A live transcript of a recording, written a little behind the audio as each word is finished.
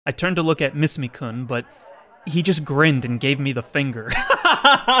I turned to look at Miss Mikun, but he just grinned and gave me the finger.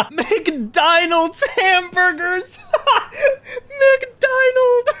 McDonald's hamburgers!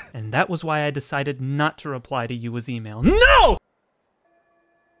 McDonald's! And that was why I decided not to reply to Yua's email. No!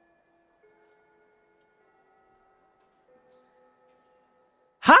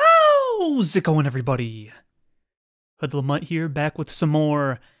 How's it going, everybody? HoodlaMutt here, back with some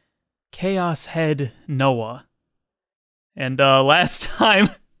more Chaos Head Noah. And last time,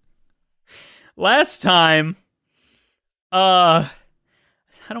 I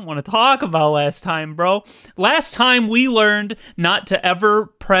don't want to talk about last time, bro. Last time we learned not to ever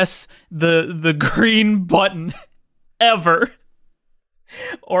press the green button, ever.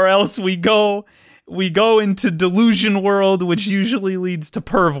 Or else we go into delusion world, which usually leads to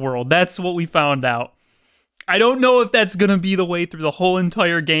perv world. That's what we found out. I don't know if that's gonna be the way through the whole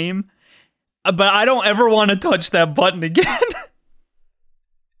entire game, but I don't ever want to touch that button again.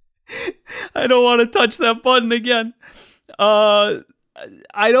 I don't want to touch that button again. I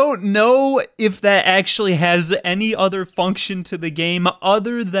don't know if that actually has any other function to the game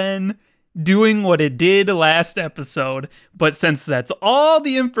other than doing what it did last episode, but since that's all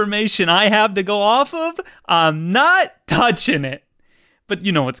the information I have to go off of, I'm not touching it. But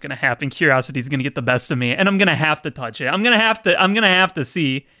you know what's gonna happen. Curiosity's gonna get the best of me, and I'm gonna have to touch it. I'm gonna have to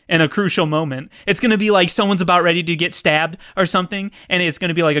see in a crucial moment. It's gonna be like someone's about ready to get stabbed or something, and it's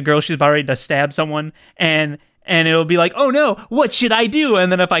gonna be like a girl, she's about ready to stab someone, and it'll be like, oh no, what should I do?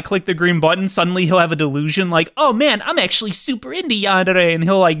 And then if I click the green button, suddenly he'll have a delusion like, oh man, I'm actually super into yandere, and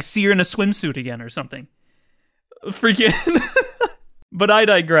he'll like see her in a swimsuit again or something. Freaking. But I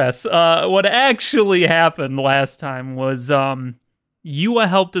digress. What actually happened last time was, Yua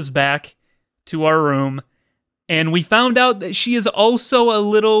helped us back to our room, and we found out that she is also a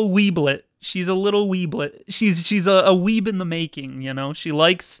little weeblet. She's a little weeblet. She's a weeb in the making, you know? She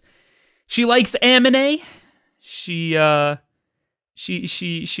likes anime. She likes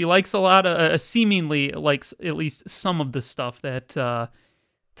a lot of, seemingly likes at least some of the stuff that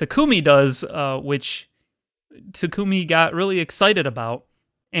Takumi does, which Takumi got really excited about.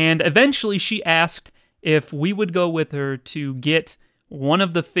 And eventually she asked if we would go with her to get one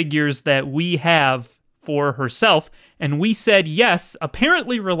of the figures that we have for herself, and we said yes,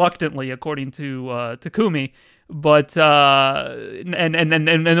 apparently reluctantly, according to Takumi. But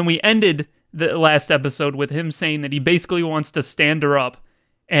and then we ended the last episode with him saying that he basically wants to stand her up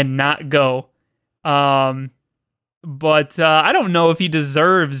and not go. But I don't know if he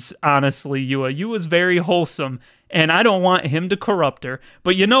deserves, honestly, Yua. Yua's very wholesome, and I don't want him to corrupt her.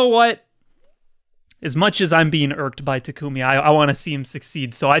 But you know what? As much as I'm being irked by Takumi, I want to see him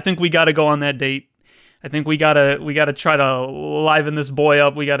succeed. So I think we got to go on that date. I think we gotta try to liven this boy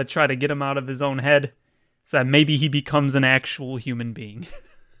up. We gotta try to get him out of his own head, so that maybe he becomes an actual human being.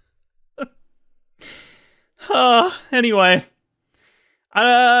 Anyway,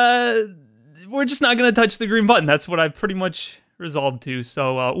 we're just not gonna touch the green button. That's what I've pretty much resolved to.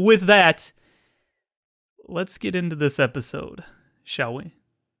 So with that, let's get into this episode, shall we?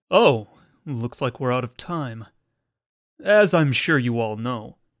 Oh. Looks like we're out of time. As I'm sure you all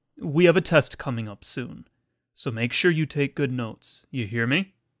know, we have a test coming up soon, so make sure you take good notes, you hear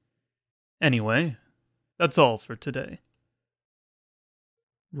me? Anyway, that's all for today.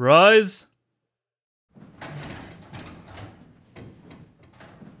 Rise.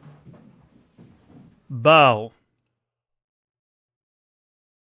 Bow.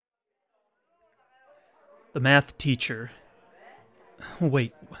 The math teacher.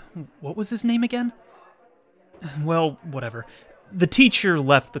 Wait, what was his name again? Well, whatever. The teacher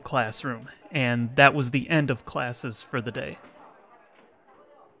left the classroom, and that was the end of classes for the day.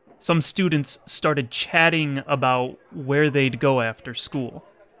 Some students started chatting about where they'd go after school.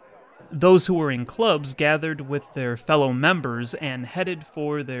 Those who were in clubs gathered with their fellow members and headed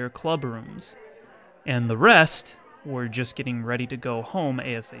for their club rooms, and the rest were just getting ready to go home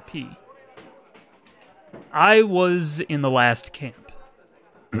ASAP. I was in the last camp.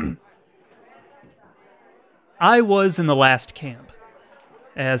 I was in the last camp.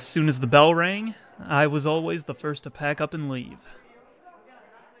 As soon as the bell rang, I was always the first to pack up and leave.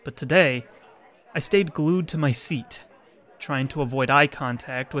 But today, I stayed glued to my seat, trying to avoid eye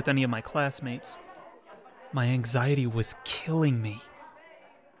contact with any of my classmates. My anxiety was killing me.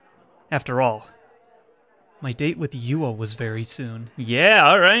 After all, my date with Yua was very soon. Yeah,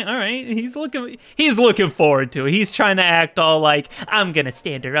 all right. He's looking forward to it. He's trying to act all like, I'm gonna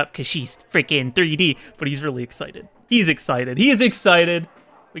stand her up because she's freaking 3D, but he's really excited. He's excited.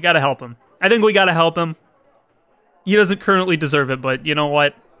 We gotta help him. I think we gotta help him. He doesn't currently deserve it, but you know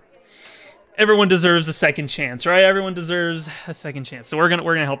what? everyone deserves a second chance, right? Everyone deserves a second chance. So we're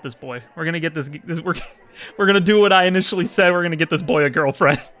gonna help this boy. We're gonna get this we're gonna do what I initially said. We're gonna get this boy a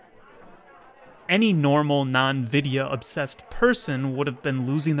girlfriend. Any normal, non-video obsessed person would have been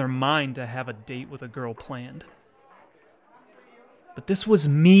losing their mind to have a date with a girl planned. But this was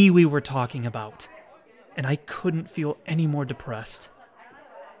me we were talking about, and I couldn't feel any more depressed.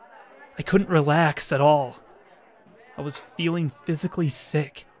 I couldn't relax at all. I was feeling physically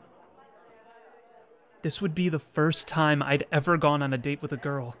sick. This would be the first time I'd ever gone on a date with a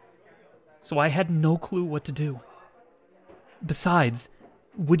girl, so I had no clue what to do. Besides,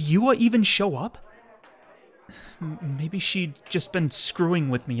 would Yua even show up? Maybe she'd just been screwing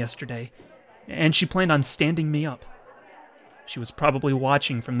with me yesterday, and she planned on standing me up. She was probably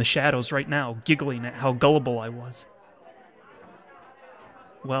watching from the shadows right now, giggling at how gullible I was.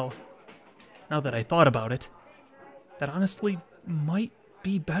 Well, now that I thought about it, that honestly might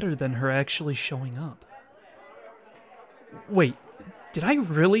be better than her actually showing up. Wait, did I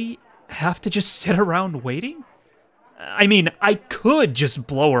really have to just sit around waiting? I mean, I could just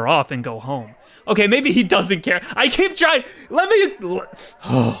blow her off and go home. Okay, maybe he doesn't care. I keep trying. Let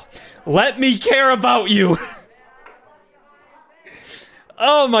me care about you.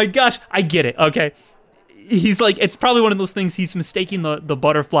 Oh my gosh, I get it, okay. He's like, it's probably one of those things, he's mistaking the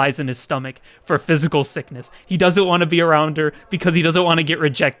butterflies in his stomach for physical sickness. He doesn't want to be around her because he doesn't want to get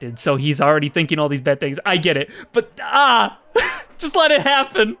rejected, so he's already thinking all these bad things. I get it, but just let it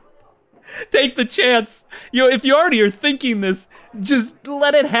happen. Take the chance. You know, if you already are thinking this, just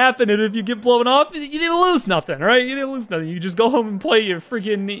let it happen, and if you get blown off, you didn't lose nothing, right? You didn't lose nothing. You just go home and play your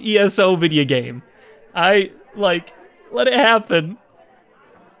freaking ESO video game. Let it happen.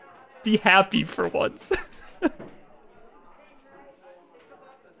 Be happy for once.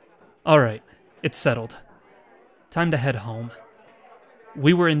 Alright, it's settled. Time to head home.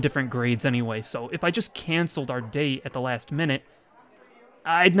 We were in different grades anyway, so if I just canceled our date at the last minute,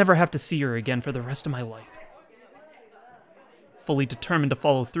 I'd never have to see her again for the rest of my life. Fully determined to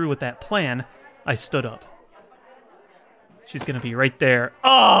follow through with that plan, I stood up. She's gonna be right there.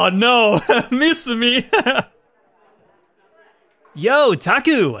 Oh no! Miss me! Yo,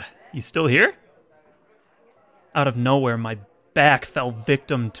 Taku! You still here? Out of nowhere, my back fell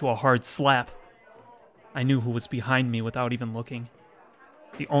victim to a hard slap. I knew who was behind me without even looking.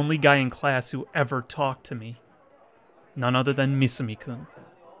 The only guy in class who ever talked to me. None other than Misumi-kun.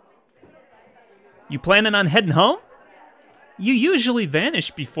 You planning on heading home? You usually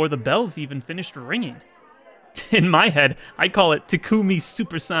vanish before the bells even finished ringing. In my head, I call it Takumi's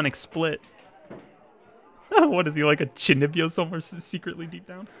supersonic split. What is he, like a Chinibyo somewhere secretly deep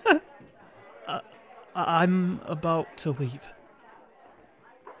down? I'm about to leave.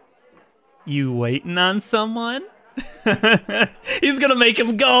 You waiting on someone? He's gonna make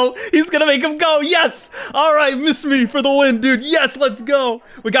him go! He's gonna make him go! Yes! Alright, miss me for the win, dude! Yes, let's go!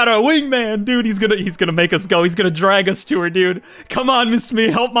 We got our wingman, dude! He's gonna make us go. He's gonna drag us to her, dude. Come on, miss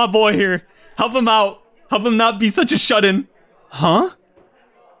me. Help my boy here. Help him out. Help him not be such a shut-in. Huh?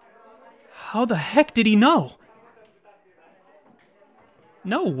 How the heck did he know?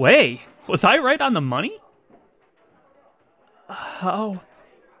 No way. Was I right on the money? How?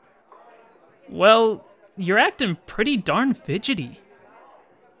 Well, you're acting pretty darn fidgety.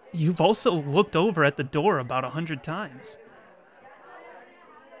 You've also looked over at the door about 100 times.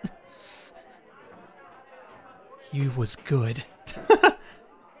 He was good.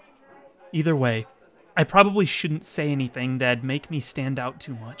 Either way, I probably shouldn't say anything that'd make me stand out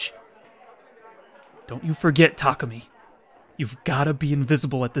too much. Don't you forget, Takumi. You've gotta be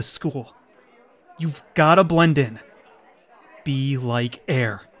invisible at this school. You've gotta blend in. Be like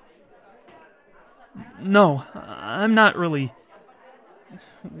air. No, I'm not really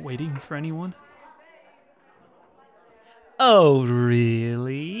waiting for anyone. Oh,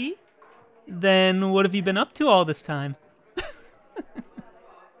 really? Then what have you been up to all this time?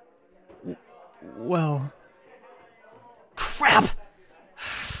 Well... Crap!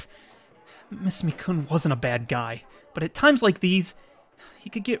 Misumi-kun wasn't a bad guy, but at times like these, he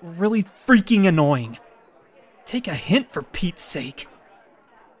could get really freaking annoying. Take a hint for Pete's sake.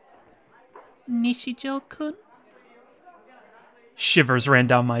 Nishijo-kun? Shivers ran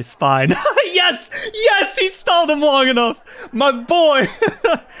down my spine. Yes! Yes! He stalled him long enough! My boy!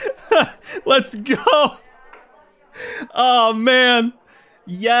 Let's go! Oh, man!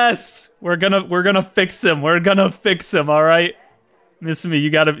 Yes! We're gonna fix him. We're gonna fix him, alright? Miss me, you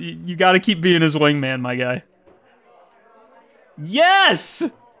gotta keep being his wingman, my guy.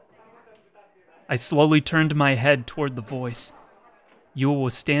 Yes! I slowly turned my head toward the voice. Yua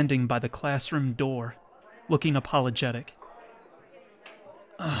was standing by the classroom door, looking apologetic.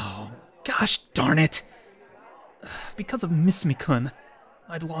 Oh, Gosh darn it. Because of Miss Mikun,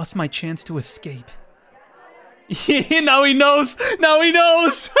 I'd lost my chance to escape. Now he knows! Now he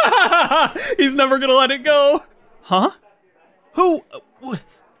knows! He's never gonna let it go! Huh? Who?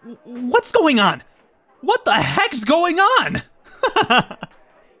 What's going on? What the heck's going on?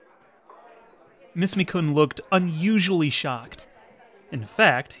 Miss Mikun looked unusually shocked. In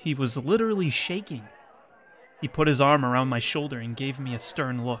fact, he was literally shaking. He put his arm around my shoulder and gave me a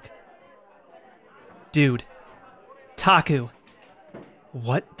stern look. Dude. Taku.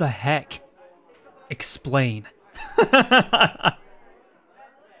 What the heck? Explain.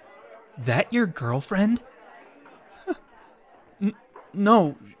 That your girlfriend?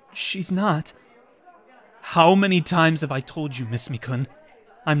 No, she's not. How many times have I told you, Miss Mikun?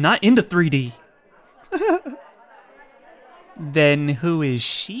 I'm not into 3D. Then who is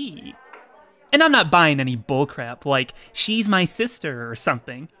she? And I'm not buying any bullcrap, like she's my sister or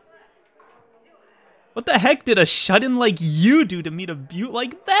something. What the heck did a shut-in like you do to meet a beaut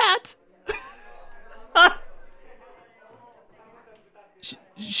like that?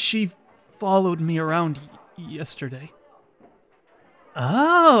 She followed me around yesterday.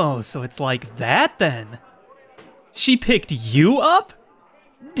 Oh, so it's like that then. She picked you up?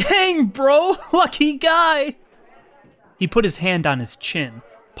 Dang, bro, lucky guy. He put his hand on his chin,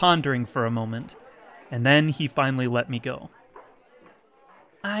 pondering for a moment, and then he finally let me go.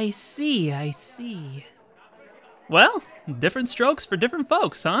 I see, I see. Well, different strokes for different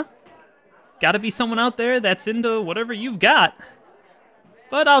folks, huh? Gotta be someone out there that's into whatever you've got.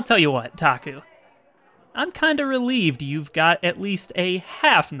 But I'll tell you what, Taku. I'm kinda relieved you've got at least a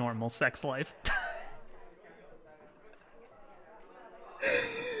half-normal sex life.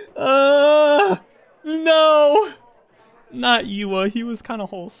 No! Not Yua, he was kinda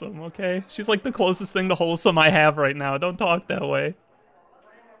wholesome, okay? She's like the closest thing to wholesome I have right now, don't talk that way.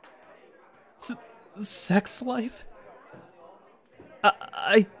 Sex life?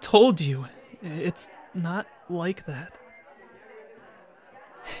 I told you, it's not like that.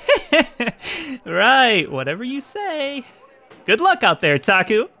 Right, whatever you say. Good luck out there,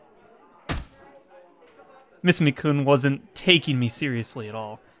 Taku. Miss Mikun wasn't taking me seriously at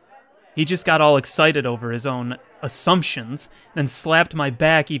all. He just got all excited over his own assumptions, then slapped my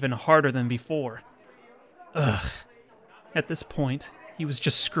back even harder than before. Ugh. At this point, he was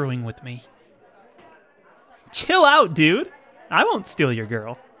just screwing with me. Chill out, dude. I won't steal your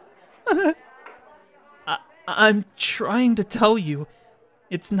girl. I'm trying to tell you,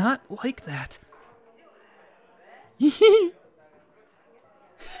 it's not like that.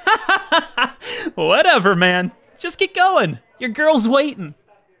 Whatever, man. Just get going. Your girl's waiting.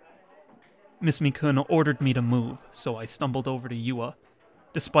 Miss Mikun ordered me to move, so I stumbled over to Yua.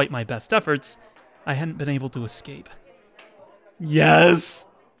 Despite my best efforts, I hadn't been able to escape. Yes!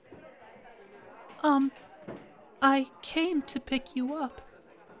 I came to pick you up.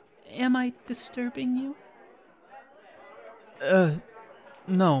 Am I disturbing you?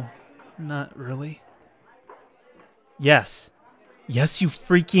 No, not really. Yes. Yes, you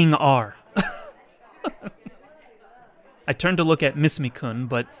freaking are. I turned to look at Miss Mikun,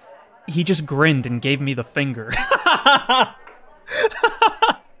 but he just grinned and gave me the finger.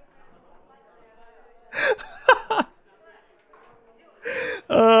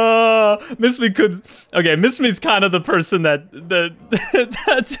 Miss Mikun's... Okay, Miss Mi's kind of the person that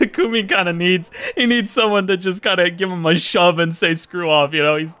Takumi kind of needs. He needs someone to just kind of give him a shove and say screw off, you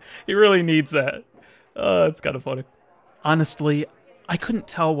know? He really needs that. It's kind of funny. Honestly, I couldn't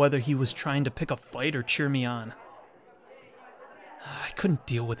tell whether he was trying to pick a fight or cheer me on. I couldn't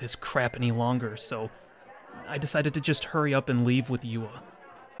deal with his crap any longer, so I decided to just hurry up and leave with Yua.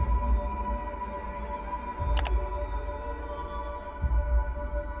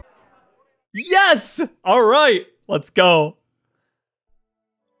 Yes! All right, let's go.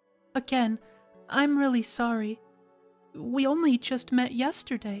 Again, I'm really sorry. We only just met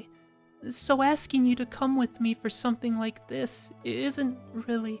yesterday, so asking you to come with me for something like this isn't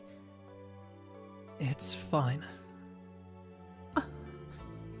really... It's fine.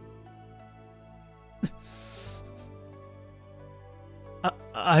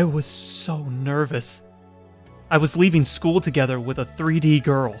 I was so nervous. I was leaving school together with a 3D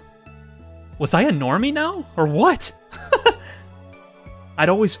girl. Was I a normie now, or what? I'd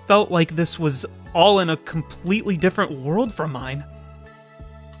always felt like this was all in a completely different world from mine.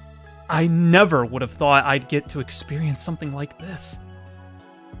 I never would have thought I'd get to experience something like this.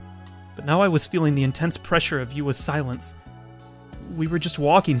 But now I was feeling the intense pressure of Yua's silence. We were just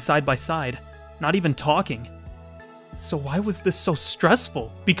walking side by side, not even talking. So why was this so stressful?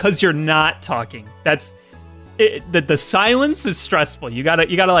 Because you're not talking. That's it, the silence is stressful. You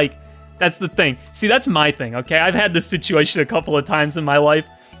gotta like That's the thing. See, that's my thing, okay? I've had this situation a couple of times in my life.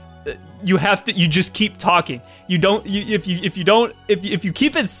 You just keep talking. If you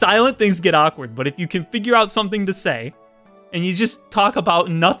keep it silent, things get awkward. But if you can figure out something to say, and you just talk about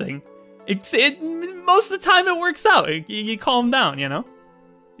nothing, most of the time it works out. You calm down, you know?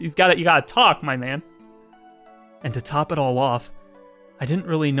 You gotta talk, my man. And to top it all off, I didn't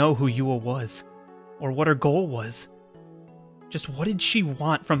really know who Yua was, or what her goal was. Just what did she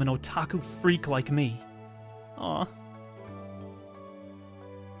want from an otaku freak like me? Aw.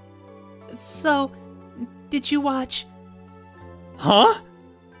 So, did you watch? Huh?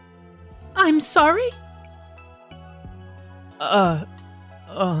 I'm sorry?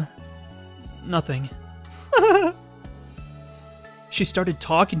 Nothing. She started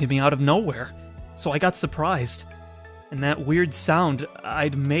talking to me out of nowhere, so I got surprised, and that weird sound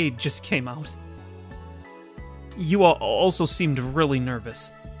I'd made just came out. Yua also seemed really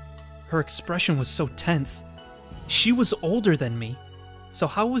nervous. Her expression was so tense. She was older than me, so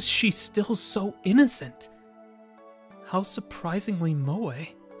how was she still so innocent? How surprisingly moe.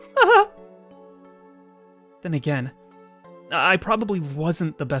 Then again, I probably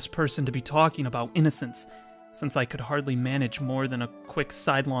wasn't the best person to be talking about innocence, since I could hardly manage more than a quick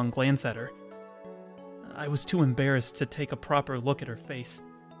sidelong glance at her. I was too embarrassed to take a proper look at her face.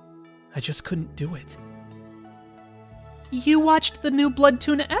 I just couldn't do it. You watched the new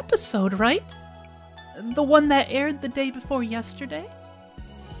Bloodtoon episode, right? The one that aired the day before yesterday?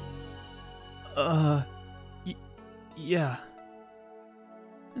 Yeah.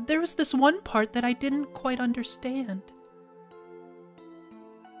 There was this one part that I didn't quite understand.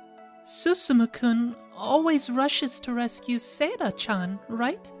 Susumu-kun always rushes to rescue Seira-chan,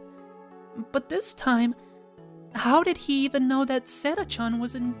 right? But this time, how did he even know that Seira-chan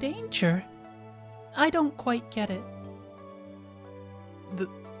was in danger? I don't quite get it.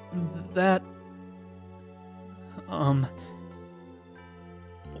 That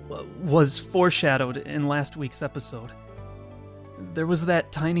was foreshadowed in last week's episode. There was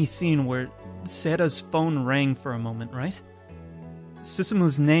that tiny scene where Seira's phone rang for a moment, right?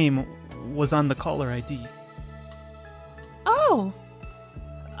 Susumu's name was on the caller ID. Oh!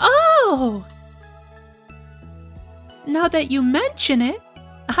 Oh! Now that you mention it,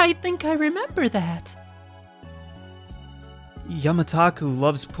 I think I remember that. Yamataku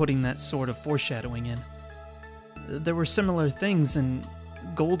loves putting that sort of foreshadowing in. There were similar things in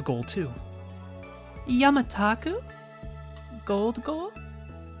Gold Goal too. Yamataku? Gold Goal?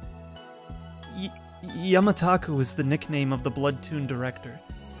 Yamataku is the nickname of the Bloodtoon director,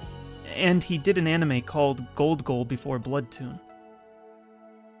 and he did an anime called Gold Goal before Bloodtoon.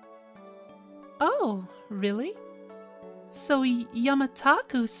 Oh, really? So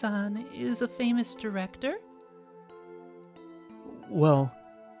Yamataku-san is a famous director? Well,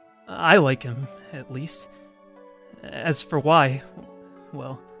 I like him, at least. As for why,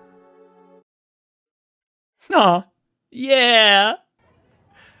 well... Aw, yeah!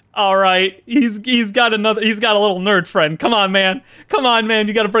 Alright, he's got a little nerd friend. Come on, man. Come on, man,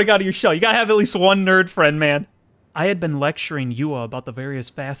 you gotta break out of your shell. You gotta have at least one nerd friend, man. I had been lecturing Yua about the various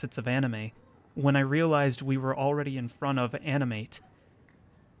facets of anime when I realized we were already in front of Animate.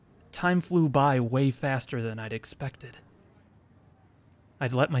 Time flew by way faster than I'd expected.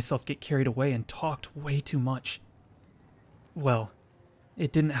 I'd let myself get carried away and talked way too much. Well,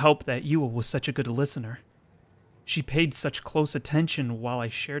 it didn't help that Yua was such a good listener. She paid such close attention while I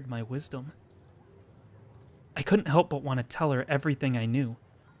shared my wisdom. I couldn't help but want to tell her everything I knew,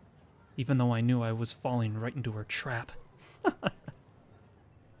 even though I knew I was falling right into her trap.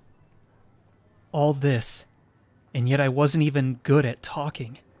 All this, and yet I wasn't even good at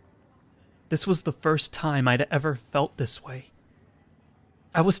talking. This was the first time I'd ever felt this way.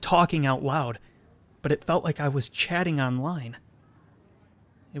 I was talking out loud, but it felt like I was chatting online.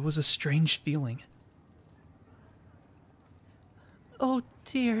 It was a strange feeling. Oh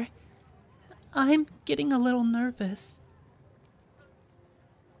dear, I'm getting a little nervous.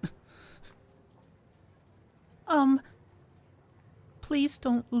 Please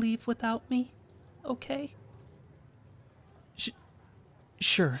don't leave without me, okay?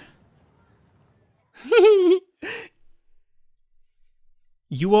 Sure.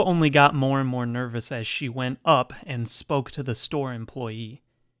 Yua only got more and more nervous as she went up and spoke to the store employee.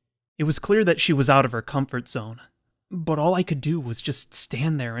 It was clear that she was out of her comfort zone, but all I could do was just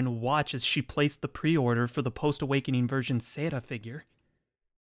stand there and watch as she placed the pre-order for the post-awakening version Seira figure.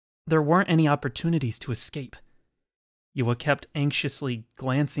 There weren't any opportunities to escape. Yua kept anxiously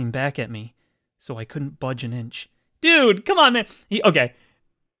glancing back at me, so I couldn't budge an inch. Dude, come on, man. Okay.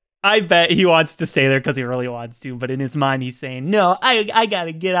 I bet he wants to stay there because he really wants to, but in his mind he's saying, no, I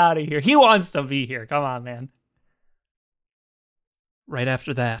gotta get out of here. He wants to be here. Come on, man. Right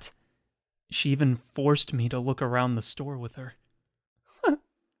after that, she even forced me to look around the store with her.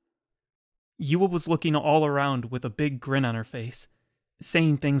 Yua was looking all around with a big grin on her face,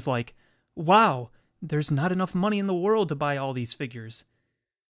 saying things like, wow, there's not enough money in the world to buy all these figures.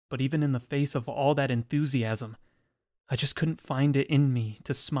 But even in the face of all that enthusiasm, I just couldn't find it in me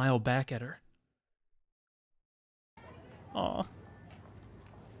to smile back at her. Aw.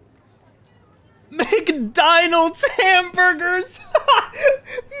 McDonald's hamburgers!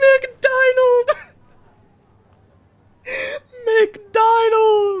 McDonald's!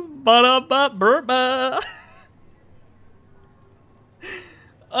 McDonald's! Ba-da-ba-burba!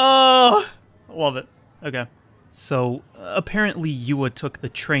 Oh, love it. Okay. So, apparently Yua took the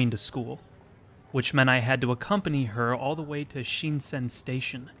train to school, which meant I had to accompany her all the way to Shinsen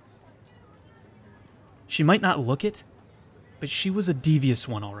Station. She might not look it, but she was a devious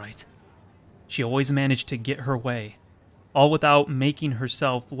one, all right. She always managed to get her way, all without making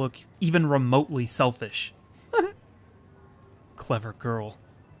herself look even remotely selfish. Clever girl.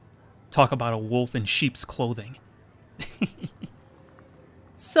 Talk about a wolf in sheep's clothing.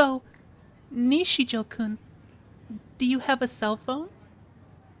 So, Nishijo-kun, do you have a cell phone?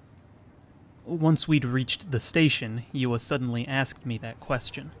 Once we'd reached the station, Yua suddenly asked me that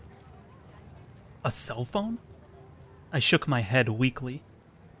question. A cell phone? I shook my head weakly.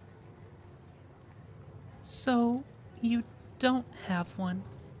 So, you don't have one.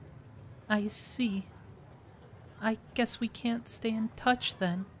 I see. I guess we can't stay in touch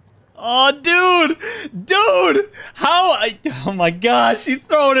then. Oh, dude! Dude! Oh my gosh, she's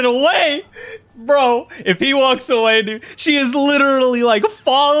throwing it away! Bro, if he walks away, dude, she is literally like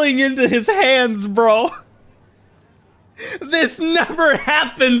falling into his hands, bro. This never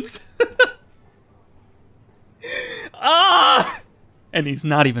happens! Ah! And he's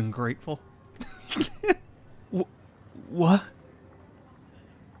not even grateful. What?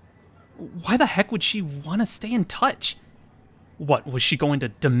 Why the heck would she want to stay in touch? What, was she going to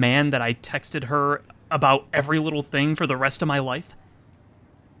demand that I texted her about every little thing for the rest of my life?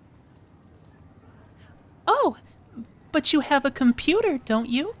 Oh, but you have a computer, don't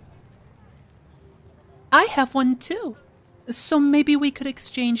you? I have one too. So maybe we could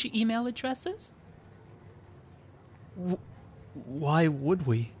exchange email addresses? Why would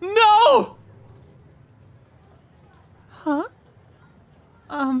we? No! Huh?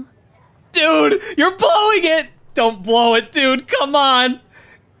 Dude, you're blowing it! Don't blow it, dude, come on!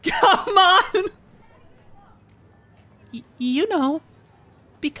 Come on! You know,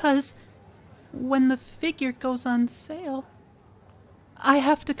 because when the figure goes on sale, I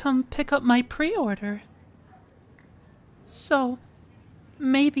have to come pick up my pre-order. So,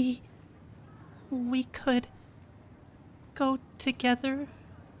 maybe we could go together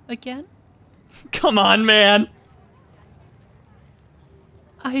again? Come on, man!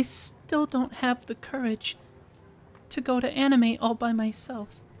 I still don't have the courage to go to anime all by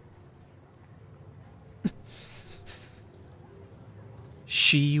myself.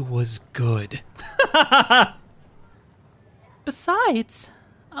 She was good. Besides,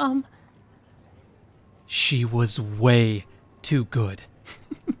 she was way too good.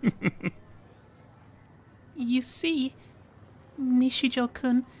 You see,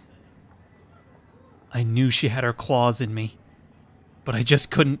 Nishijo-kun, I knew she had her claws in me, but I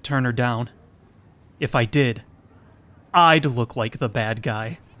just couldn't turn her down. If I did, I'd look like the bad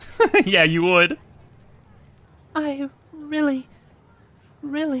guy. Yeah, you would. I really...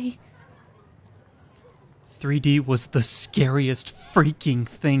 3D was the scariest freaking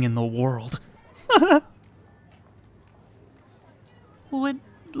thing in the world. would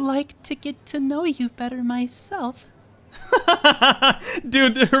like to get to know you better myself.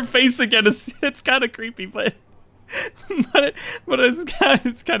 Dude, her face again it's kind of creepy, but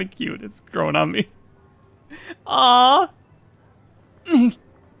it's kind of cute. It's growing on me. Aww.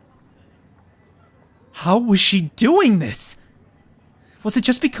 How was she doing this? Was it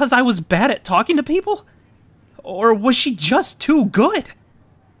just because I was bad at talking to people? Or was she just too good?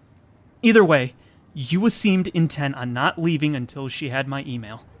 Either way, Yua seemed intent on not leaving until she had my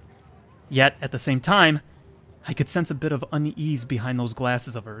email. Yet, at the same time, I could sense a bit of unease behind those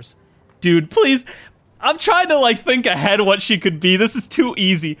glasses of hers. Dude, please, I'm trying to, like, think ahead what she could be. This is too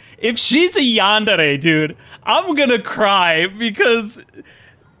easy. If she's a yandere, dude, I'm gonna cry because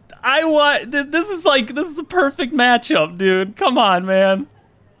this is the perfect matchup, dude. Come on, man.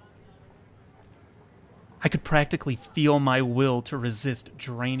 I could practically feel my will to resist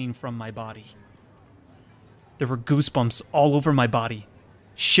draining from my body. There were goosebumps all over my body,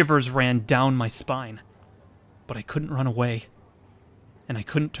 Shivers ran down my spine. But I couldn't run away. And I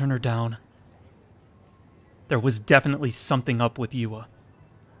couldn't turn her down. There was definitely something up with Yua.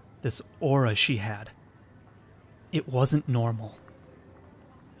 This aura she had. It wasn't normal.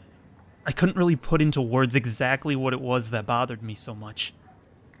 I couldn't really put into words exactly what it was that bothered me so much.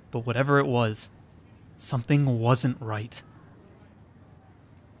 But whatever it was, something wasn't right.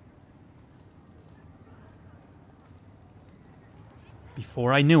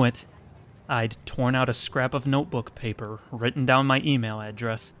 Before I knew it, I'd torn out a scrap of notebook paper, written down my email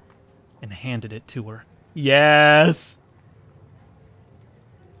address, and handed it to her. Yes!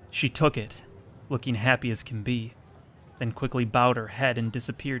 She took it, looking happy as can be, then quickly bowed her head and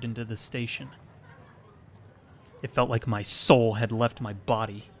disappeared into the station. It felt like my soul had left my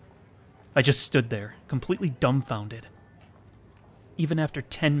body. I just stood there, completely dumbfounded. Even after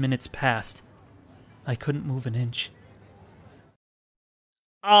 10 minutes passed, I couldn't move an inch.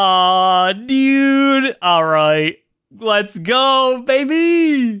 Aw, dude. Alright. Let's go,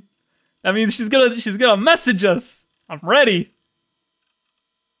 baby! That means she's gonna message us. I'm ready.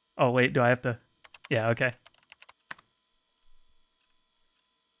 Oh, wait, do I have to? Yeah, okay.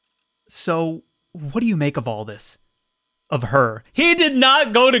 So, what do you make of all this? Of her? He did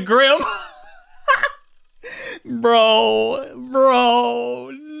not go to Grimm! Bro,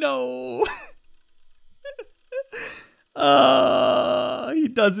 no. He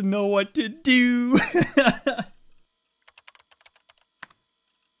doesn't know what to do.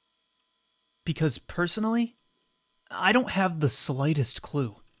 Because personally, I don't have the slightest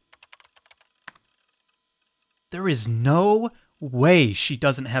clue. There is no way she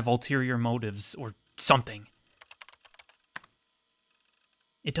doesn't have ulterior motives or something.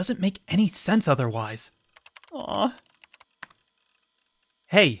 It doesn't make any sense otherwise. Aw.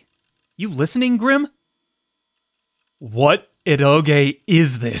 Hey, you listening, Grimm? What eroge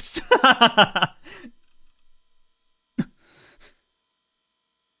is this?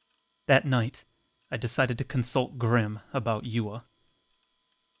 That night, I decided to consult Grimm about Yua.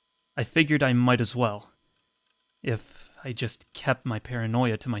 I figured I might as well. If I just kept my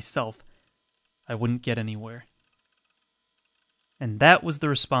paranoia to myself, I wouldn't get anywhere. And that was the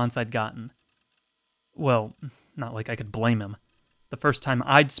response I'd gotten. Well, not like I could blame him. The first time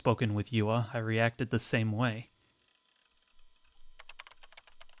I'd spoken with Yua, I reacted the same way.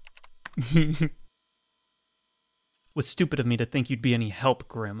 Was stupid of me to think you'd be any help,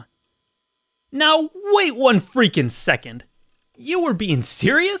 Grimm. Now, wait one freaking second. You were being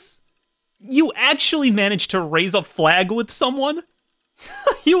serious? You actually managed to raise a flag with someone?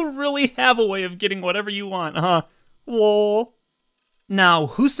 You really have a way of getting whatever you want, huh? Whoa. Now,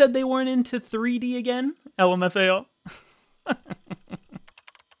 who said they weren't into 3D again? LMFAO.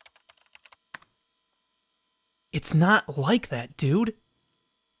 It's not like that, dude.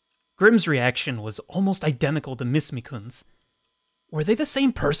 Grimm's reaction was almost identical to Miss Mikun's. Were they the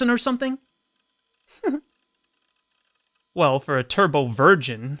same person or something? Well, for a turbo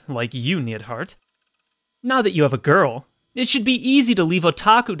virgin like you, Neidhart. Now that you have a girl, it should be easy to leave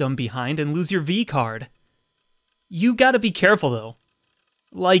otakudom behind and lose your V card. You gotta be careful, though.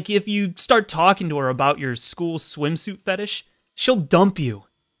 Like, if you start talking to her about your school swimsuit fetish, she'll dump you.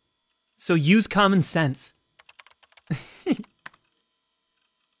 So use common sense.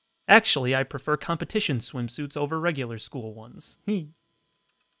 Actually, I prefer competition swimsuits over regular school ones.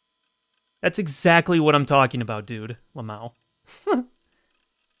 That's exactly what I'm talking about, dude, Lamau.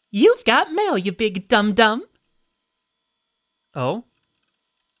 You've got mail, you big dum-dum. Oh?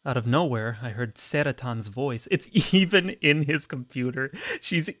 Out of nowhere, I heard Seraton's voice. It's even in his computer.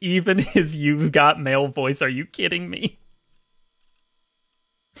 She's even his "you've got mail" voice. Are you kidding me?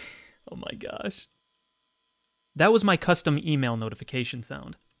 Oh my gosh. That was my custom email notification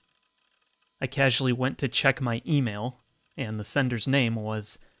sound. I casually went to check my email, and the sender's name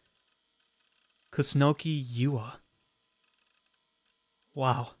was Kusunoki Yua.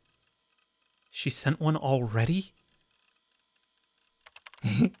 Wow. She sent one already?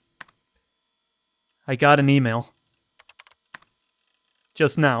 I got an email.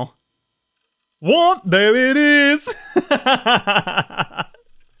 Just now. What? There it is!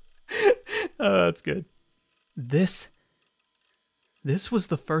 Oh, that's good. This was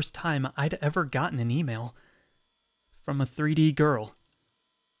the first time I'd ever gotten an email from a 3D girl.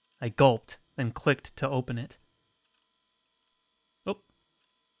 I gulped, then clicked to open it.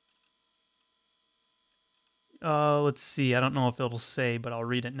 Let's see. I don't know if it'll say, but I'll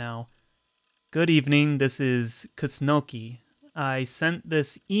read it now. Good evening, this is Kusunoki. I sent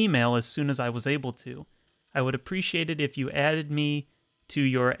this email as soon as I was able to. I would appreciate it if you added me to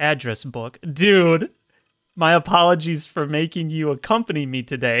your address book. Dude, My apologies for making you accompany me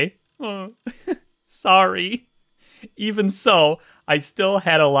today. Oh, sorry. Even so, I still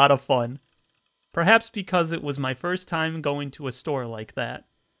had a lot of fun. Perhaps because it was my first time going to a store like that.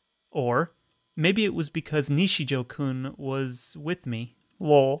 Or maybe it was because Nishijo-kun was with me.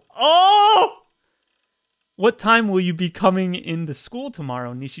 Lol. Oh! What time will you be coming into school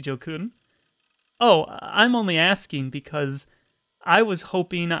tomorrow, Nishijo-kun? Oh, I'm only asking because I was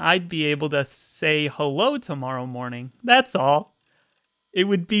hoping I'd be able to say hello tomorrow morning. That's all. It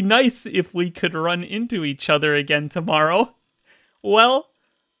would be nice if we could run into each other again tomorrow. Well,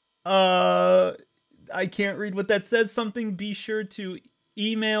 I can't read what that says. Something, be sure to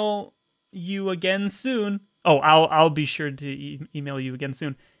email you again soon. Oh, I'll be sure to email you again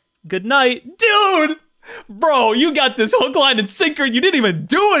soon. Good night. Dude! Bro, you got this hook, line, and sinker, and you didn't even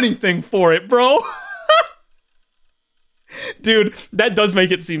do anything for it, bro. Dude, that does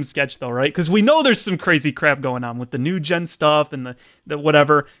make it seem sketch, though, right? Because we know there's some crazy crap going on with the new gen stuff and the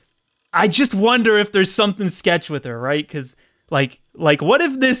whatever. I just wonder if there's something sketch with her, right? Because like what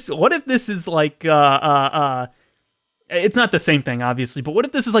if this is like it's not the same thing, obviously, but what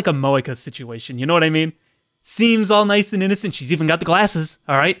if this is like a Moeka situation? You know what I mean? Seems all nice and innocent. She's even got the glasses.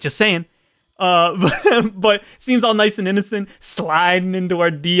 All right, just saying. But seems all nice and innocent, sliding into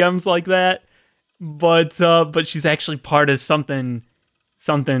our DMs like that. But she's actually part of something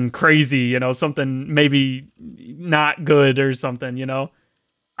crazy, you know, something maybe not good or something, you know.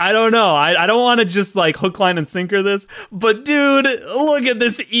 I don't know. I don't want to just like hook, line, and sinker this, but dude, look at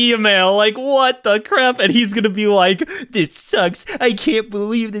this email. Like, what the crap? And he's gonna be like, "This sucks. I can't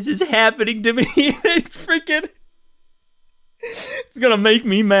believe this is happening to me." It's freaking. It's gonna make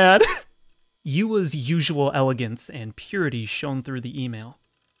me mad. Yua's usual elegance and purity shone through the email.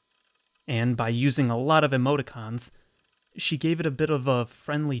 And by using a lot of emoticons, she gave it a bit of a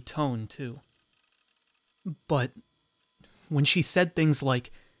friendly tone, too. But when she said things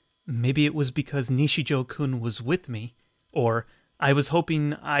like, maybe it was because Nishijo-kun was with me, or I was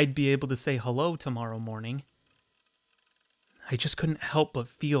hoping I'd be able to say hello tomorrow morning, I just couldn't help but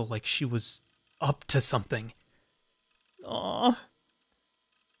feel like she was up to something. Aww.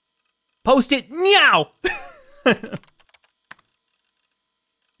 Post it now!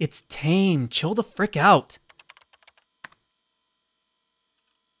 It's tame. Chill the frick out.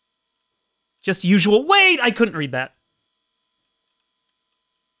 Just usual. Wait, I couldn't read that.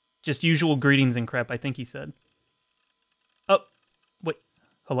 Just usual greetings and crap, I think he said. Oh, wait.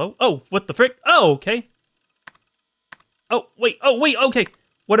 Hello? Oh, what the frick? Oh, okay. Oh, wait, okay.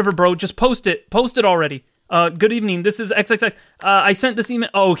 Whatever, bro, just post it. Post it already. Good evening, this is XXX. I sent this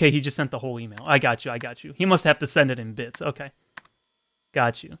email. Oh, okay, he just sent the whole email. I got you. He must have to send it in bits. Okay.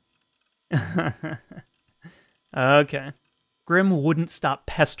 Got you. Okay. Grim wouldn't stop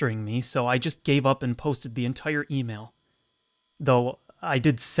pestering me, so I just gave up and posted the entire email. Though I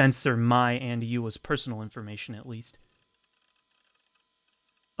did censor my and Yua's personal information, at least.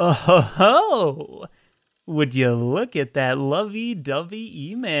 Oh-ho-ho! Would you look at that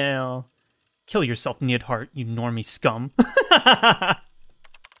lovey-dovey email? Kill yourself, Nidhart, you normie scum.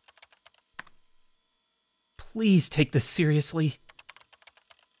 Please take this seriously.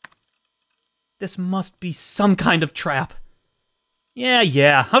 This must be some kind of trap.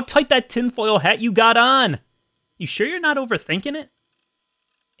 Yeah, how tight that tinfoil hat you got on? You sure you're not overthinking it?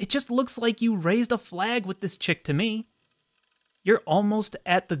 It just looks like you raised a flag with this chick to me. You're almost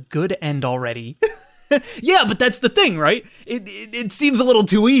at the good end already. Yeah, but that's the thing, right? It seems a little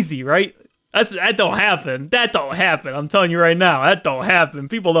too easy, right? That don't happen. That don't happen. I'm telling you right now, that don't happen.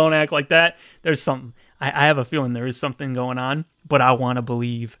 People don't act like that. There's something. I have a feeling there is something going on, but I want to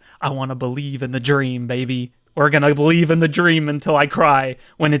believe. I want to believe in the dream, baby. We're going to believe in the dream until I cry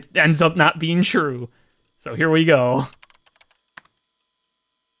when it ends up not being true. So here we go.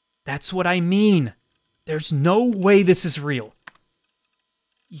 That's what I mean. There's no way this is real.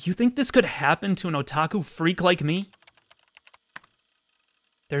 You think this could happen to an otaku freak like me?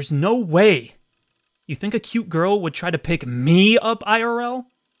 There's no way. You think a cute girl would try to pick me up IRL?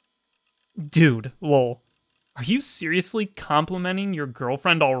 Dude, lol. Are you seriously complimenting your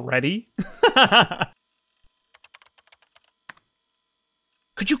girlfriend already?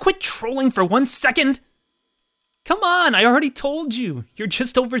 Could you quit trolling for 1 second? Come on, I already told you. You're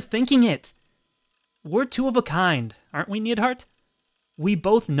just overthinking it. We're two of a kind, aren't we, Nidhart? We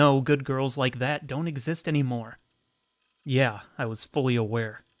both know good girls like that don't exist anymore. Yeah, I was fully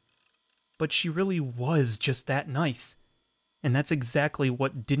aware. But she really was just that nice. And that's exactly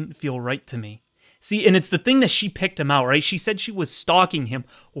what didn't feel right to me. See, and it's the thing that she picked him out, right? She said she was stalking him.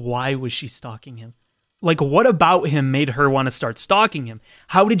 Why was she stalking him? Like, what about him made her want to start stalking him?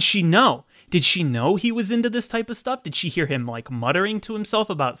 How did she know? Did she know he was into this type of stuff? Did she hear him, like, muttering to himself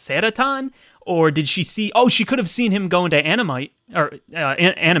about Seratan? Or did she see... Oh, she could have seen him going to Animate,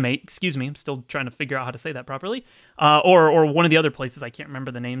 excuse me. I'm still trying to figure out how to say that properly. Or one of the other places I can't remember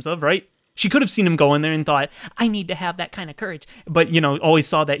the names of, right? She could have seen him go in there and thought, I need to have that kind of courage. But, you know, always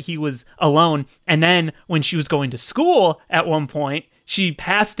saw that he was alone. And then when she was going to school at one point, she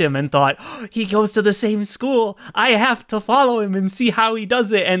passed him and thought, oh, he goes to the same school. I have to follow him and see how he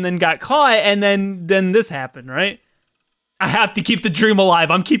does it. And then got caught. And then this happened, right? I have to keep the dream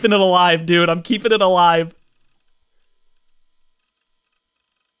alive. I'm keeping it alive, dude. I'm keeping it alive.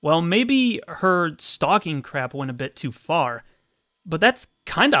 Well, maybe her stalking crap went a bit too far. But that's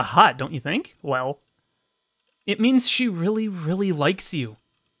kind of hot, don't you think? Well, it means she really, really likes you.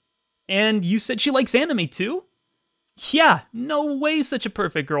 And you said she likes anime too? Yeah, no way such a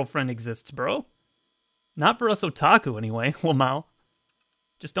perfect girlfriend exists, bro. Not for us otaku, anyway, Lamau.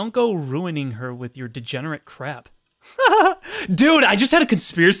 Just don't go ruining her with your degenerate crap. Dude, I just had a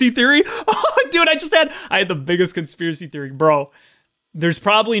conspiracy theory. Oh, dude, I had the biggest conspiracy theory, bro. There's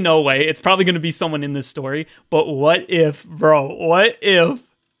probably no way. It's probably going to be someone in this story. But what if, bro? What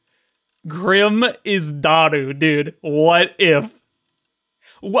if Grim is Daru, dude? What if?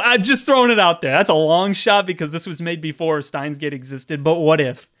 Well, I'm just throwing it out there. That's a long shot because this was made before Steins Gate existed. But what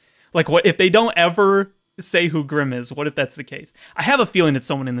if? Like, what if they don't ever say who Grim is? What if that's the case? I have a feeling it's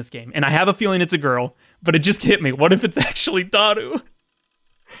someone in this game. And I have a feeling it's a girl. But it just hit me. What if it's actually Daru?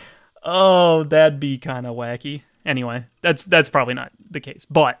 Oh, that'd be kind of wacky. Anyway, that's probably not the case,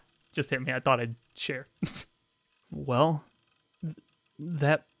 but just hit me. I thought I'd share. Well,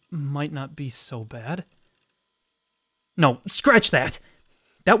 that might not be so bad. No, scratch that.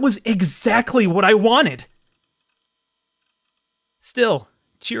 That was exactly what I wanted. Still,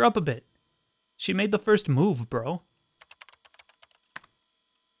 cheer up a bit. She made the first move, bro.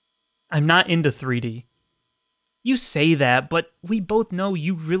 I'm not into 3D. You say that, but we both know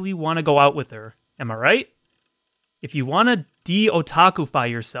you really want to go out with her. Am I right? If you want to de-otakufy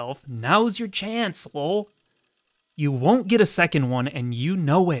yourself, now's your chance, lol. You won't get a second one, and you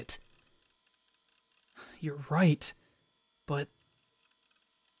know it. You're right, but...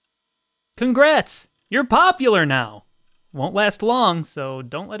 Congrats! You're popular now! Won't last long, so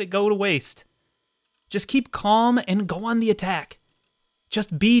don't let it go to waste. Just keep calm and go on the attack.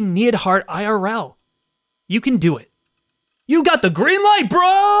 Just be Neidhart IRL. You can do it. You got the green light,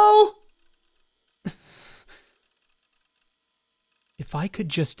 bro! If I could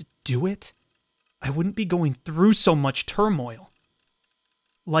just do it, I wouldn't be going through so much turmoil.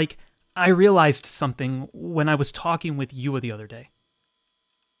 Like, I realized something when I was talking with Yua the other day.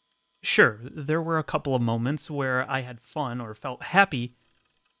 Sure, there were a couple of moments where I had fun or felt happy,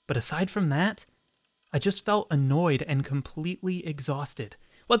 but aside from that, I just felt annoyed and completely exhausted.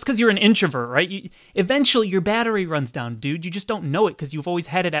 Well, it's because you're an introvert, right? Eventually, your battery runs down, dude. You just don't know it because you've always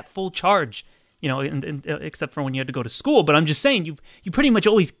had it at full charge. You know, except for when you had to go to school. But I'm just saying, you pretty much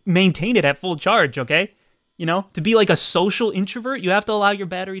always maintain it at full charge, okay? You know, to be like a social introvert, you have to allow your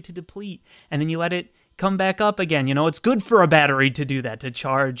battery to deplete. And then you let it come back up again. You know, it's good for a battery to do that, to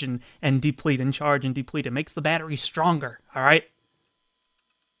charge and deplete and charge and deplete. It makes the battery stronger, all right?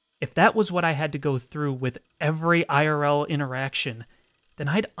 If that was what I had to go through with every IRL interaction, then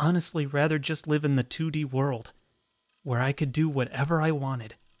I'd honestly rather just live in the 2D world, where I could do whatever I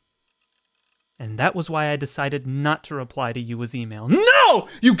wanted. And that was why I decided not to reply to Yua's email. No!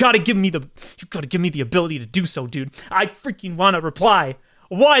 You gotta give me the ability to do so, dude. I freaking wanna reply.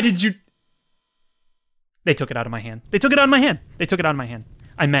 Why did you... They took it out of my hand. They took it out of my hand. They took it out of my hand.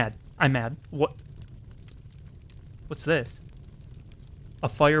 I'm mad. I'm mad. What? What's this? A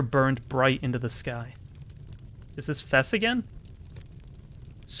fire burned bright into the sky. Is this Fess again?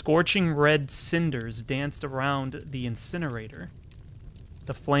 Scorching red cinders danced around the incinerator.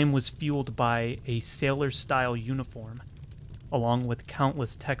 The flame was fueled by a sailor-style uniform, along with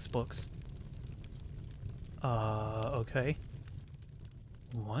countless textbooks. Okay.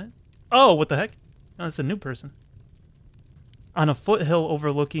 What? Oh, what the heck? Oh, it's a new person. On a foothill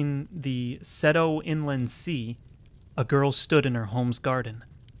overlooking the Seto Inland Sea, a girl stood in her home's garden.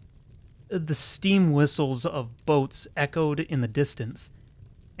 The steam whistles of boats echoed in the distance,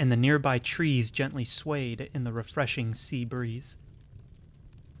 and the nearby trees gently swayed in the refreshing sea breeze.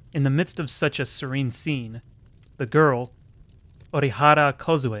 In the midst of such a serene scene, the girl, Orihara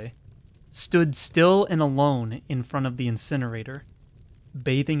Kozue, stood still and alone in front of the incinerator,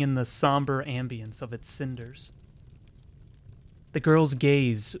 bathing in the somber ambience of its cinders. The girl's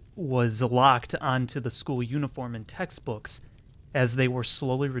gaze was locked onto the school uniform and textbooks as they were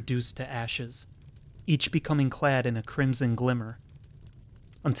slowly reduced to ashes, each becoming clad in a crimson glimmer.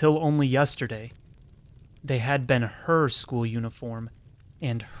 until only yesterday. They had been her school uniform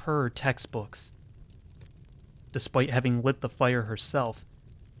and her textbooks. Despite having lit the fire herself,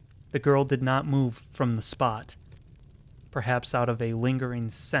 the girl did not move from the spot, perhaps out of a lingering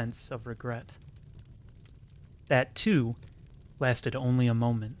sense of regret. That, too, lasted only a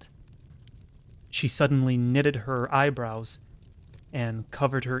moment. She suddenly knitted her eyebrows and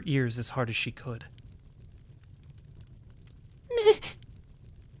covered her ears as hard as she could.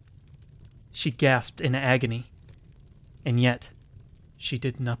 She gasped in agony, and yet she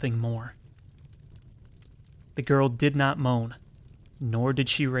did nothing more. The girl did not moan, nor did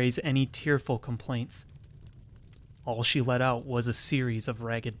she raise any tearful complaints. All she let out was a series of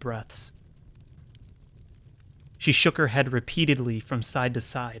ragged breaths. She shook her head repeatedly from side to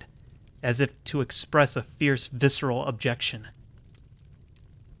side, as if to express a fierce, visceral objection.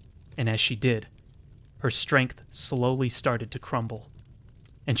 And as she did, her strength slowly started to crumble,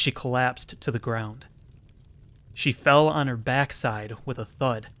 and she collapsed to the ground. She fell on her backside with a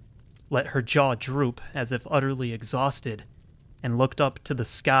thud, let her jaw droop as if utterly exhausted, and looked up to the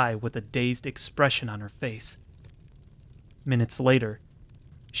sky with a dazed expression on her face. Minutes later,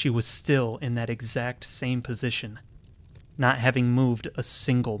 she was still in that exact same position, not having moved a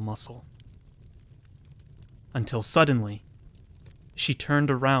single muscle. Until suddenly, she turned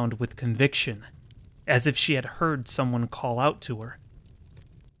around with conviction, as if she had heard someone call out to her.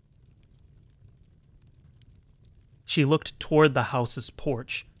 She looked toward the house's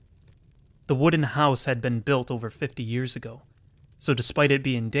porch. The wooden house had been built over 50 years ago, so despite it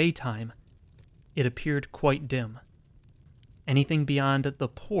being daytime, it appeared quite dim. Anything beyond the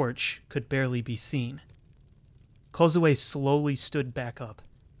porch could barely be seen. Kozue slowly stood back up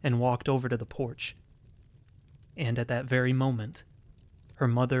and walked over to the porch. And at that very moment, her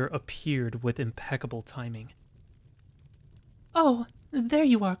mother appeared with impeccable timing. Oh, there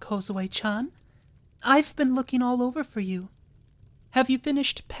you are, Kozue-chan. I've been looking all over for you. Have you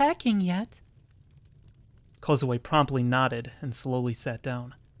finished packing yet? Kozue promptly nodded and slowly sat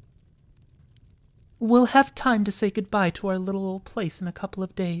down. We'll have time to say goodbye to our little old place in a couple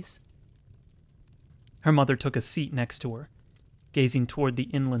of days. Her mother took a seat next to her, gazing toward the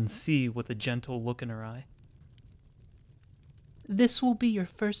inland sea with a gentle look in her eye. This will be your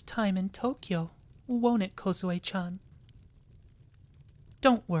first time in Tokyo, won't it, Kozue-chan?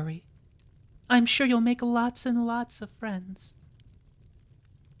 Don't worry. I'm sure you'll make lots and lots of friends.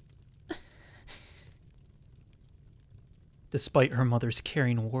 Despite her mother's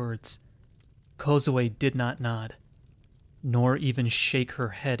caring words, Kozue did not nod, nor even shake her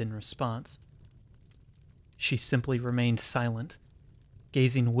head in response. She simply remained silent,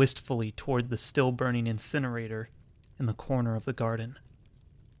 gazing wistfully toward the still-burning incinerator in the corner of the garden.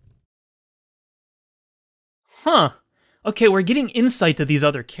 Huh. Okay, we're getting insight to these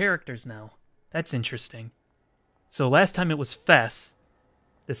other characters now. That's interesting. So last time it was Fess.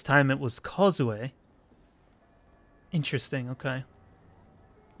 This time it was Kozue. Interesting, okay.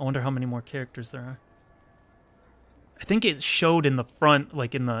 I wonder how many more characters there are. I think it showed in the front,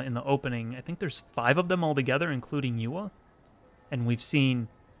 like in the opening, I think there's 5 of them altogether, including Yua. And we've seen,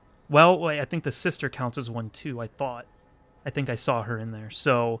 well, I think the sister counts as one too, I thought. I think I saw her in there.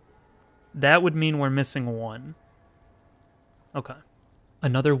 So that would mean we're missing 1. Okay.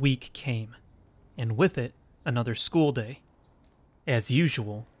 Another week came, and with it, another school day. As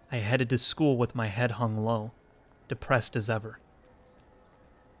usual, I headed to school with my head hung low, depressed as ever.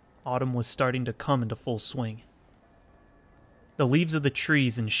 Autumn was starting to come into full swing. The leaves of the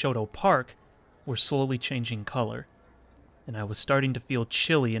trees in Shoto Park were slowly changing color, and I was starting to feel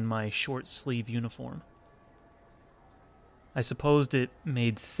chilly in my short-sleeve uniform. I supposed it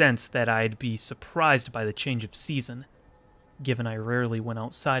made sense that I'd be surprised by the change of season, given I rarely went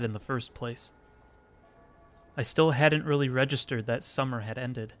outside in the first place. I still hadn't really registered that summer had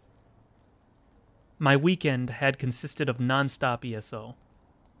ended. My weekend had consisted of non-stop ESO.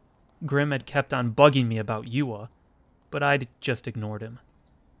 Grimm had kept on bugging me about Yua, but I'd just ignored him.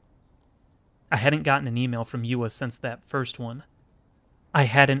 I hadn't gotten an email from Yua since that first one. I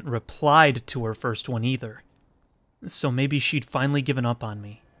hadn't replied to her first one either, so maybe she'd finally given up on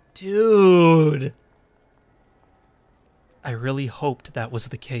me. Dude! I really hoped that was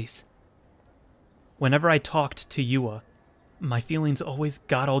the case. Whenever I talked to Yua, my feelings always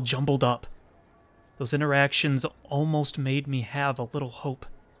got all jumbled up. Those interactions almost made me have a little hope.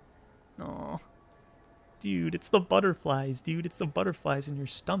 Aw. Dude, it's the butterflies, dude. It's the butterflies in your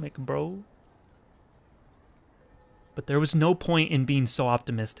stomach, bro. But there was no point in being so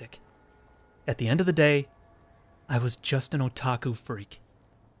optimistic. At the end of the day, I was just an otaku freak.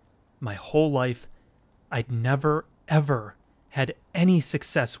 My whole life, I'd never, ever had any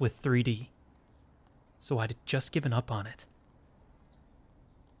success with 3D, so I'd just given up on it.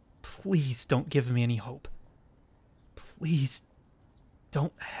 Please don't give me any hope. Please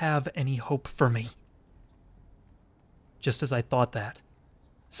don't have any hope for me. Just as I thought that,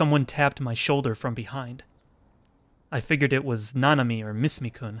 someone tapped my shoulder from behind. I figured it was Nanami or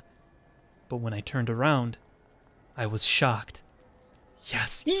Misumi-kun, but when I turned around, I was shocked.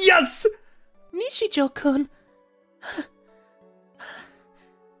 Yes! Yes! Nishijo-kun!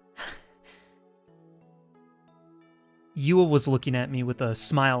 Yua was looking at me with a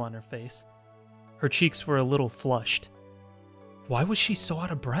smile on her face. Her cheeks were a little flushed. Why was she so out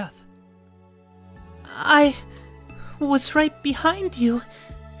of breath? I was right behind you,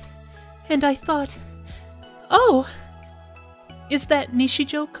 and I thought, oh, is that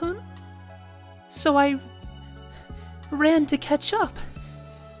Nishijo-kun? So I ran to catch up.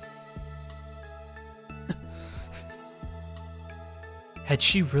 Had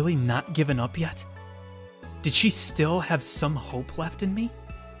she really not given up yet? Did she still have some hope left in me?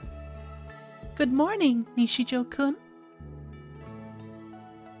 Good morning, Nishijo-kun.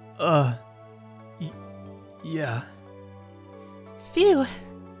 Yeah. Phew.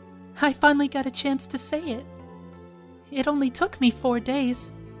 I finally got a chance to say it. It only took me 4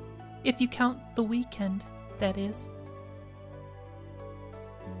 days. If you count the weekend, that is.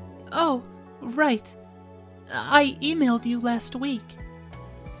 Oh, right. I emailed you last week.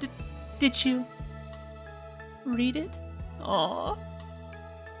 Did you read it? Aww.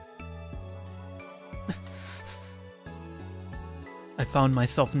 I found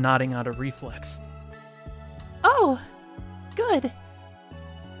myself nodding out of reflex. Oh, good.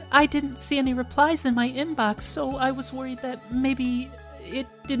 I didn't see any replies in my inbox, so I was worried that maybe it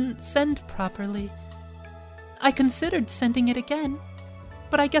didn't send properly. I considered sending it again,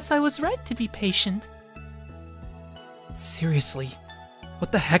 but I guess I was right to be patient. Seriously,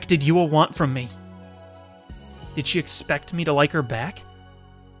 what the heck did Yua want from me? Did she expect me to like her back?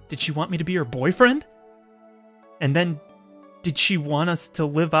 Did she want me to be her boyfriend? And then, did she want us to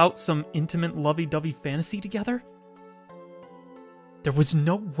live out some intimate lovey-dovey fantasy together? There was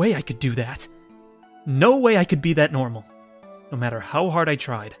no way I could do that. No way I could be that normal, no matter how hard I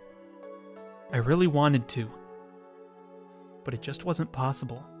tried. I really wanted to, but it just wasn't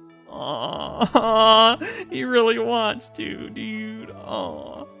possible. Aww, he really wants to, dude.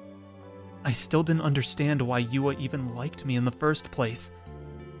 Aww. I still didn't understand why Yua even liked me in the first place,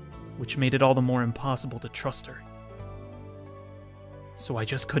 which made it all the more impossible to trust her. So I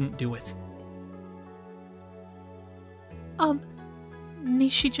just couldn't do it.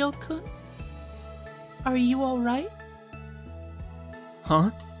 Nishijo-kun? Are you alright? Huh?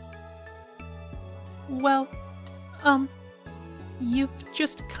 Well, you've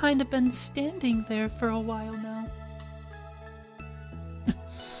just kind of been standing there for a while now.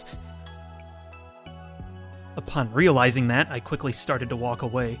 Upon realizing that, I quickly started to walk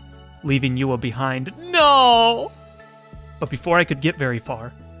away, leaving Yua behind. No! But before I could get very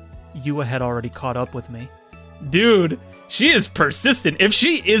far, Yua had already caught up with me. Dude, she is persistent. If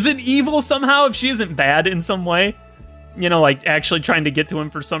she isn't evil somehow, if she isn't bad in some way, you know, like actually trying to get to him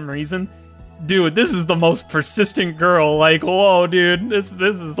for some reason, dude, this is the most persistent girl. Like, whoa, dude, this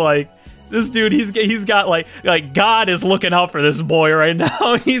is like, this dude, he's got like God is looking out for this boy right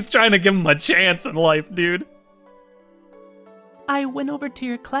now. He's trying to give him a chance in life, dude. I went over to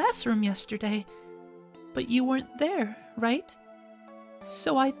your classroom yesterday, but you weren't there, right?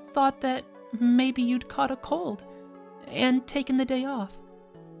 So I thought that maybe you'd caught a cold and taken the day off.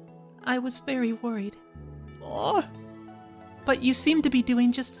 I was very worried. Oh. But you seem to be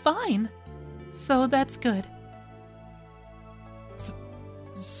doing just fine, so that's good.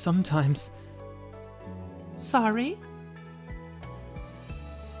 Sometimes... Sorry?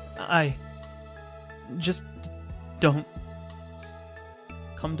 I just don't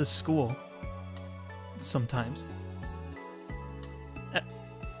come to school sometimes.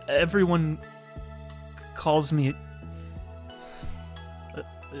 Everyone calls me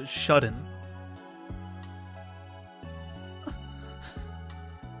a shut-in.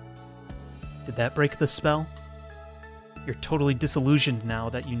 Did that break the spell? You're totally disillusioned now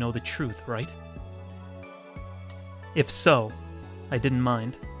that you know the truth, right? If so, I didn't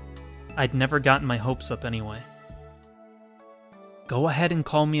mind. I'd never gotten my hopes up anyway. Go ahead and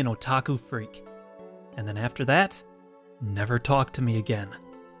call me an otaku freak, and then after that, never talk to me again.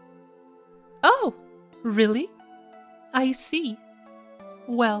 Oh, really? I see.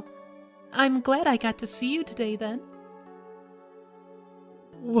 Well, I'm glad I got to see you today then.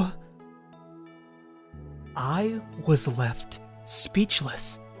 What? I was left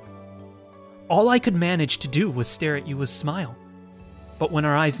speechless. All I could manage to do was stare at Yua's smile. But when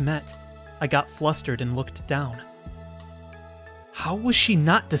our eyes met, I got flustered and looked down. How was she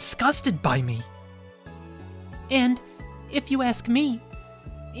not disgusted by me? And if you ask me,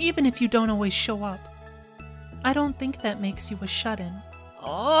 even if you don't always show up, I don't think that makes you a shut-in.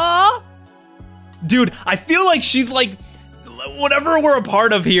 Aww! Dude, I feel like she's like, whatever we're a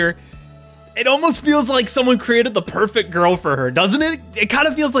part of here, it almost feels like someone created the perfect girl for her, doesn't it? It kind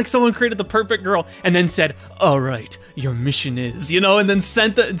of feels like someone created the perfect girl and then said, all right, your mission is, you know, and then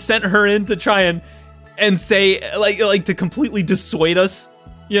sent her in to try and say, like to completely dissuade us,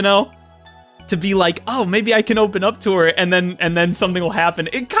 you know? To be like, oh, maybe I can open up to her and then something will happen.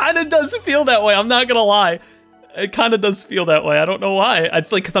 It kind of does feel that way, I'm not gonna lie. It kind of does feel that way, I don't know why.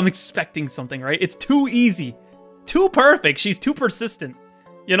 It's like, cause I'm expecting something, right? It's too easy, too perfect, she's too persistent.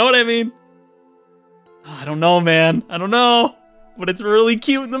 You know what I mean? I don't know, man, I don't know. But it's really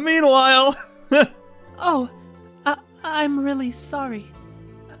cute in the meanwhile. Oh, I'm really sorry.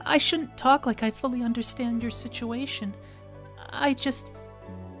 I shouldn't talk like I fully understand your situation. I just...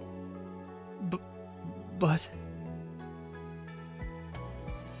 But...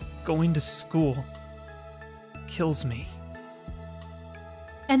 going to school kills me.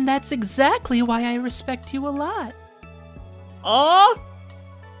 And that's exactly why I respect you a lot. Huh?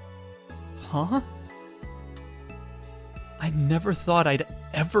 I never thought I'd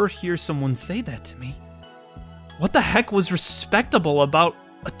ever hear someone say that to me. What the heck was respectable about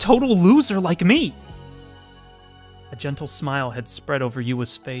a total loser like me? A gentle smile had spread over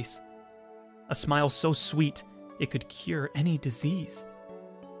Yua's face. A smile so sweet, it could cure any disease.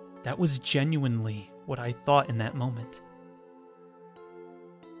 That was genuinely what I thought in that moment.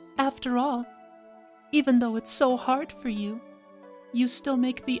 After all, even though it's so hard for you, you still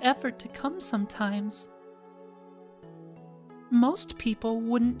make the effort to come sometimes. Most people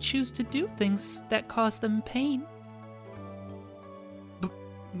wouldn't choose to do things that cause them pain.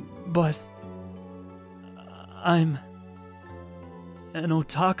 But... I'm... an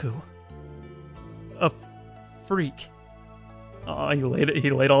otaku. A freak. Oh,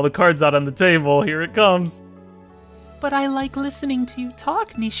 he laid all the cards out on the table. Here it comes. But I like listening to you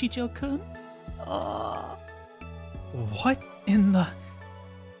talk, Nishijo-kun. What in the...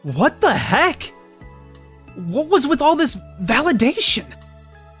 What the heck? What was with all this validation?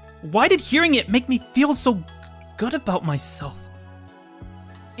 Why did hearing it make me feel so good about myself?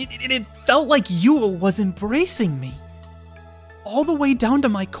 It felt like Yua was embracing me. All the way down to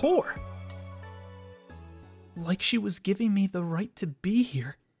my core. Like she was giving me the right to be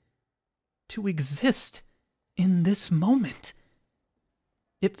here. To exist in this moment.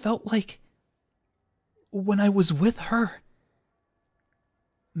 It felt like when I was with her,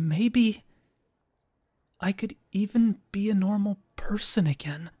 maybe I could even be a normal person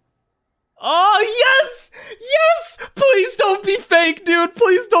again. Oh, yes! Yes! Please don't be fake, dude.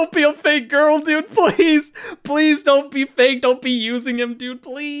 Please don't be a fake girl, dude. Please. Please don't be fake. Don't be using him, dude.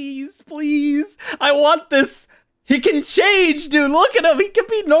 Please. Please. I want this. He can change, dude. Look at him. He can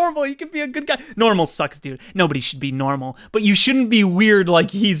be normal. He can be a good guy. Normal sucks, dude. Nobody should be normal. But you shouldn't be weird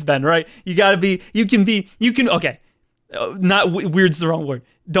like he's been, right? You gotta be, okay. Not weird's the wrong word.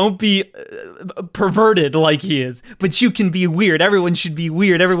 Don't be perverted like he is, but you can be weird. Everyone should be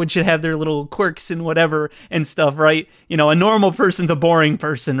weird. Everyone should have their little quirks and whatever and stuff, right? You know, a normal person's a boring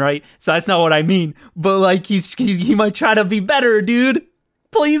person, right? So that's not what I mean. But like, he might try to be better, dude.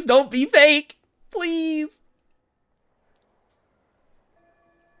 Please don't be fake. Please.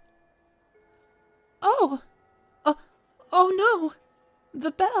 Oh no,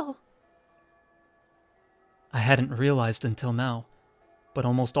 the bell. I hadn't realized until now, but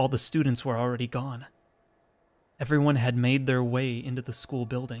almost all the students were already gone. Everyone had made their way into the school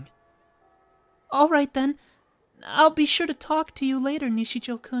building. All right then, I'll be sure to talk to you later,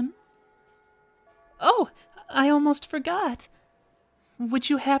 Nishijo-kun. Oh, I almost forgot. Would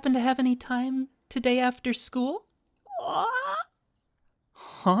you happen to have any time today after school?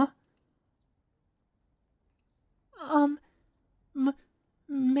 Huh?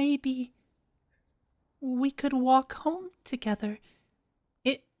 Maybe we could walk home together.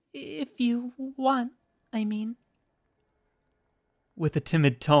 If you want, I mean. With a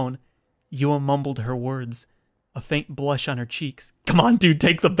timid tone, Yua mumbled her words, a faint blush on her cheeks. Come on, dude,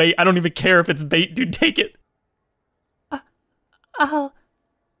 take the bait. I don't even care if it's bait, dude, take it. I'll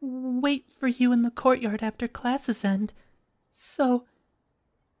wait for you in the courtyard after classes end. So,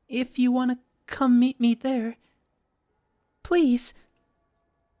 if you want to come meet me there, please.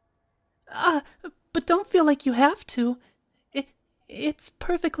 But don't feel like you have to. It's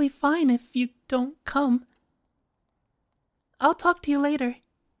perfectly fine if you don't come. I'll talk to you later.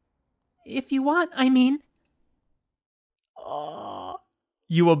 If you want, I mean.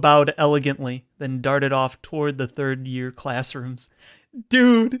 Yua bowed elegantly, then darted off toward the third-year classrooms.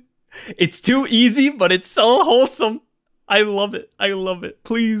 Dude, it's too easy, but it's so wholesome. I love it. I love it.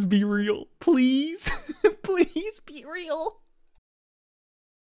 Please be real. Please. Please be real.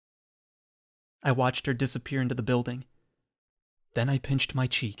 I watched her disappear into the building. Then I pinched my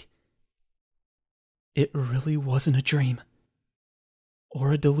cheek. It really wasn't a dream.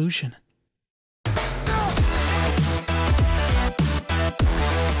 Or a delusion.